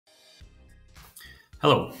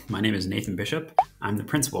Hello, my name is Nathan Bishop. I'm the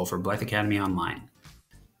principal for Blyth Academy Online.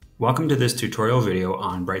 Welcome to this tutorial video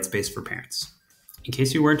on Brightspace for Parents. In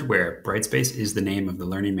case you weren't aware, Brightspace is the name of the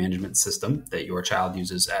learning management system that your child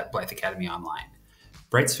uses at Blyth Academy Online.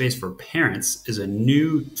 Brightspace for Parents is a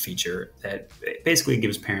new feature that basically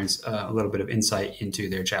gives parents a little bit of insight into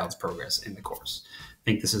their child's progress in the course. I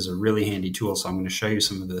think this is a really handy tool, so I'm going to show you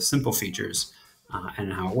some of the simple features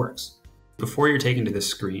and how it works. Before you're taken to this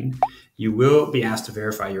screen, you will be asked to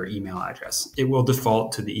verify your email address. It will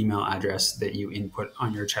default to the email address that you input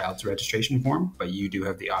on your child's registration form, but you do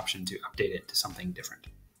have the option to update it to something different.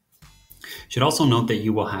 You should also note that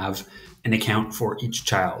you will have an account for each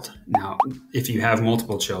child. Now, if you have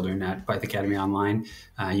multiple children at Blyth Academy Online,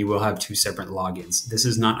 you will have 2 separate logins. This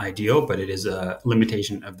is not ideal, but it is a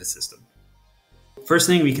limitation of the system. First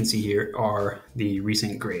thing we can see here are the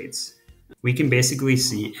recent grades. We can basically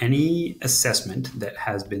see any assessment that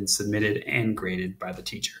has been submitted and graded by the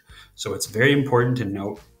teacher. So it's very important to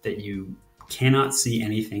note that you cannot see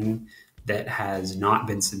anything that has not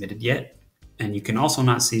been submitted yet. And you can also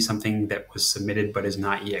not see something that was submitted but is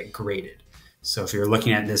not yet graded. So if you're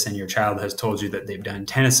looking at this and your child has told you that they've done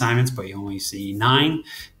 10 assignments, but you only see 9,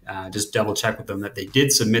 just double check with them that they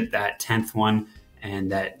did submit that 10th one and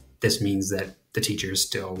that this means that the teacher is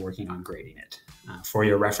still working on grading it. For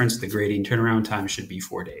your reference, the grading turnaround time should be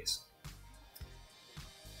 4 days.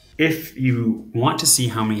 If you want to see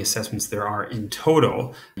how many assessments there are in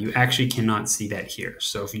total, you actually cannot see that here.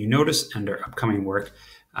 So if you notice under upcoming work,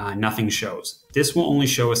 nothing shows. This will only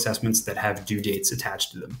show assessments that have due dates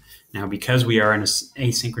attached to them. Now, because we are in an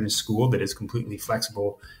asynchronous school that is completely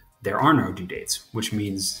flexible, there are no due dates, which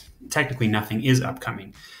means technically nothing is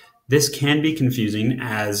upcoming. This can be confusing,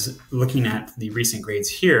 as looking at the recent grades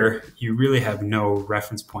here, you really have no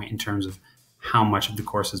reference point in terms of how much of the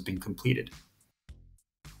course has been completed.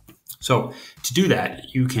 So to do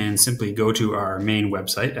that, you can simply go to our main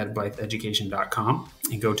website at blytheducation.com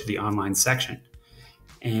and go to the online section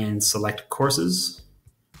and select courses,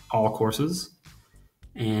 all courses,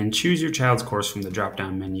 and choose your child's course from the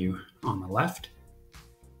drop-down menu on the left.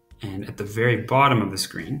 And at the very bottom of the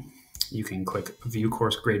screen, you can click View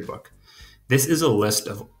Course Gradebook. This is a list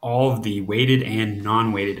of all of the weighted and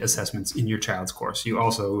non-weighted assessments in your child's course. You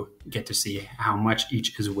also get to see how much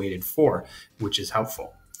each is weighted for, which is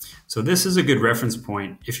helpful. So this is a good reference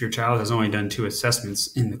point if your child has only done 2 assessments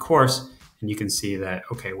in the course, and you can see that,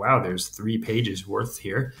 okay, wow, there's 3 pages worth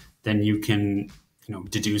here, then you can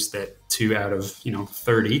deduce that 2 out of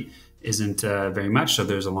 30 isn't very much, so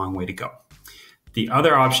there's a long way to go. The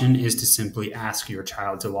other option is to simply ask your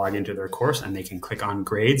child to log into their course, and they can click on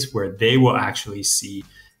grades, where they will actually see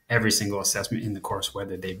every single assessment in the course,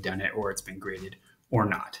 whether they've done it or it's been graded or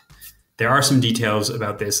not. There are some details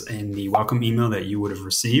about this in the welcome email that you would have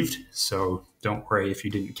received, so don't worry if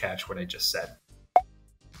you didn't catch what I just said.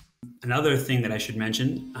 Another thing that I should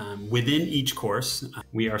mention, within each course,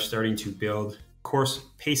 we are starting to build course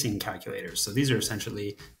pacing calculators. So these are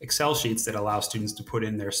essentially Excel sheets that allow students to put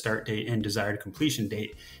in their start date and desired completion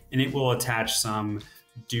date, and it will attach some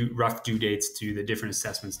rough due dates to the different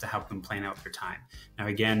assessments to help them plan out their time. Now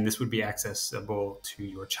again, this would be accessible to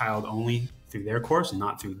your child only through their course,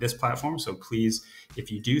 not through this platform. So please,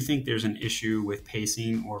 if you do think there's an issue with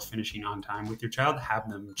pacing or finishing on time with your child, have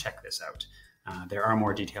them check this out. There are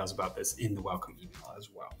more details about this in the welcome email as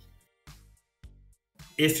well.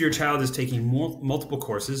 If your child is taking multiple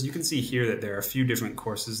courses, you can see here that there are a few different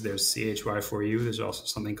courses. There's CHY4U. There's also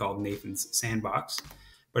something called Nathan's Sandbox.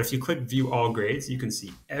 But if you click View All Grades, you can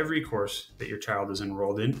see every course that your child is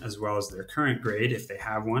enrolled in, as well as their current grade if they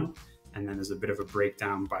have one. And then there's a bit of a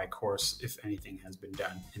breakdown by course if anything has been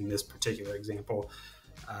done. In this particular example,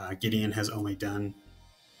 Gideon has only done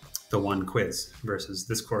the 1 quiz versus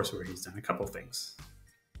this course where he's done a couple things.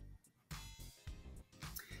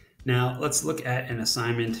 Now let's look at an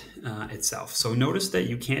assignment itself. So notice that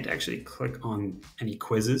you can't actually click on any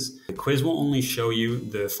quizzes. The quiz will only show you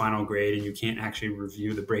the final grade, and you can't actually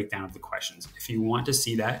review the breakdown of the questions. If you want to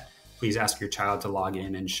see that, please ask your child to log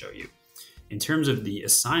in and show you. In terms of the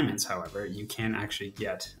assignments, however, you can actually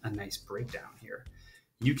get a nice breakdown here.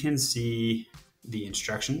 You can see the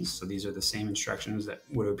instructions. So these are the same instructions that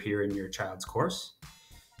would appear in your child's course.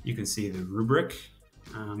 You can see the rubric,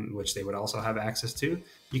 which they would also have access to.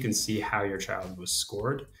 You can see how your child was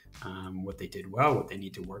scored, what they did well, what they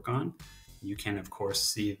need to work on. You can, of course,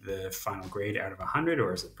 see the final grade out of 100,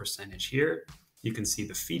 or as a percentage here. You can see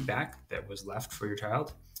the feedback that was left for your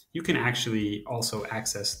child. You can actually also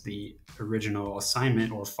access the original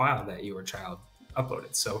assignment or file that your child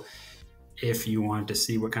uploaded. So if you wanted to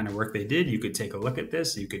see what kind of work they did, you could take a look at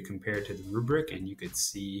this. You could compare it to the rubric, and you could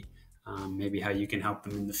see maybe how you can help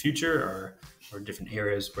them in the future, or different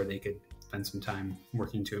areas where they could spend some time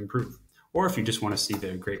working to improve. Or if you just want to see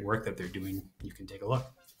the great work that they're doing, you can take a look.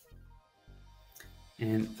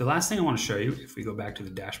 And the last thing I want to show you, if we go back to the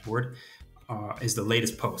dashboard, is the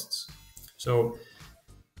latest posts. So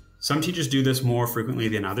some teachers do this more frequently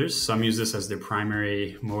than others. Some use this as their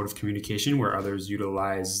primary mode of communication, where others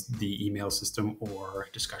utilize the email system or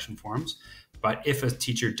discussion forums. But if a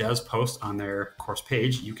teacher does post on their course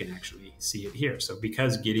page, you can actually see it here. So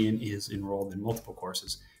because Gideon is enrolled in multiple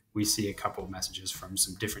courses, we see a couple of messages from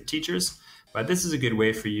some different teachers. But this is a good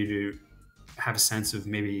way for you to have a sense of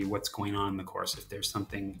maybe what's going on in the course, if there's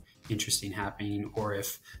something interesting happening, or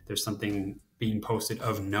if there's something being posted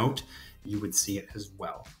of note, you would see it as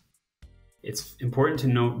well. It's important to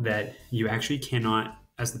note that you actually cannot,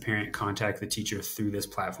 as the parent, contact the teacher through this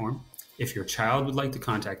platform. If your child would like to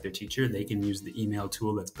contact their teacher, they can use the email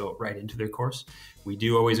tool that's built right into their course. We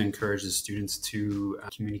do always encourage the students to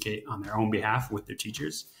communicate on their own behalf with their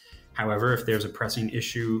teachers. However, if there's a pressing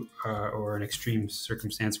issue or an extreme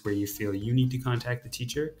circumstance where you feel you need to contact the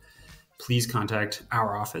teacher, please contact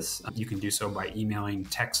our office. You can do so by emailing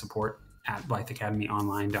tech support at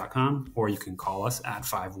blythacademyonline.com, or you can call us at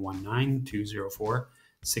 519-204-6037,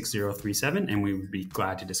 and we would be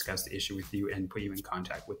glad to discuss the issue with you and put you in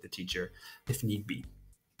contact with the teacher if need be.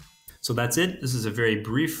 So that's it. This is a very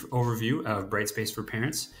brief overview of Brightspace for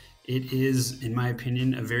Parents. It is, in my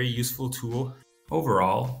opinion, a very useful tool.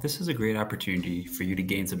 Overall, this is a great opportunity for you to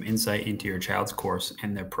gain some insight into your child's course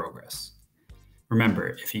and their progress. Remember,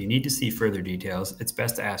 if you need to see further details, it's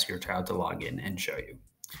best to ask your child to log in and show you.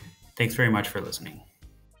 Thanks very much for listening.